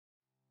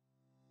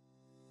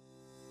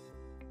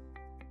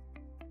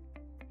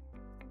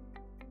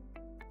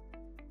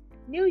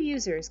New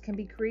users can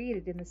be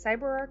created in the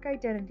CyberArk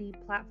Identity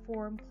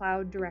Platform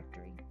Cloud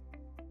Directory.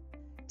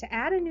 To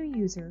add a new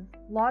user,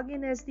 log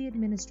in as the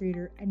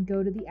administrator and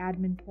go to the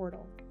admin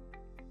portal.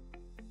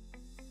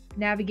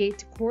 Navigate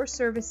to Core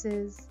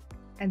Services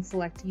and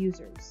select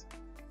Users.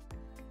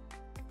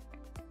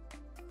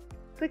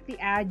 Click the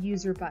Add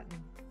User button.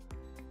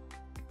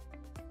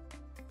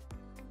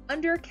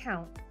 Under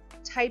Account,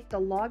 type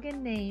the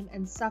login name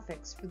and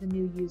suffix for the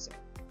new user.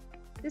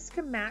 This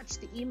can match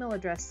the email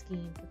address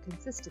scheme for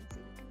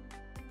consistency.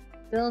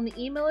 Fill in the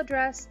email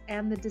address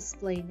and the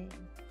display name.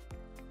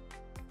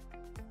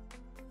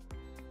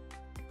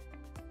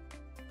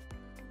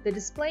 The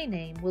display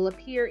name will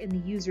appear in the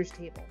Users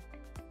table.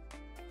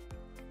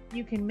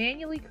 You can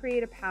manually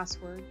create a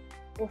password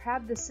or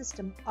have the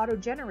system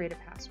auto-generate a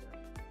password.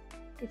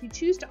 If you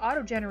choose to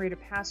auto-generate a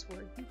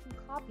password, you can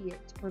copy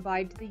it to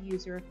provide to the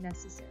user if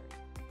necessary.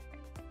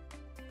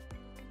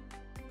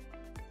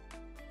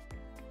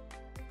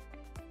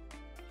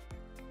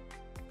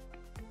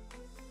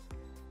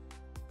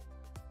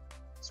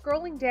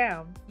 Scrolling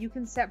down, you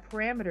can set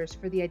parameters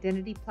for the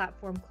Identity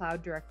Platform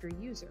Cloud Directory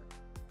user.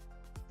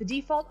 The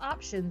default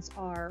options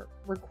are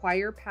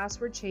Require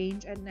Password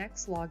Change at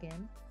Next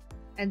Login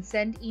and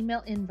Send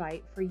Email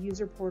Invite for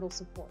User Portal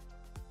Support.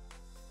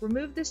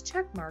 Remove this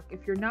checkmark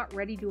if you're not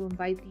ready to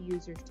invite the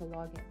users to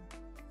log in.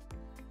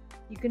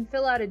 You can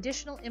fill out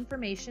additional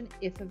information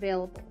if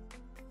available.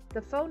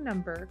 The phone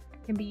number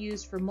can be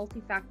used for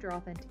multi-factor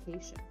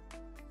authentication.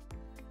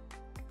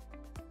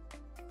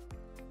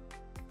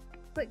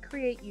 Click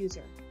Create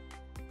User.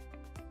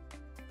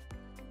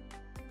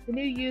 The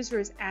new user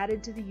is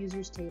added to the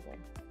Users table.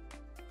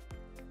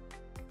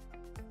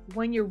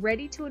 When you're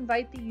ready to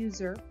invite the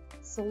user,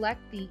 select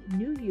the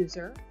New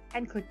User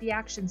and click the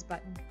Actions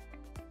button.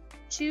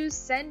 Choose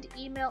Send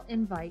Email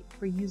Invite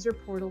for User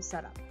Portal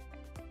Setup.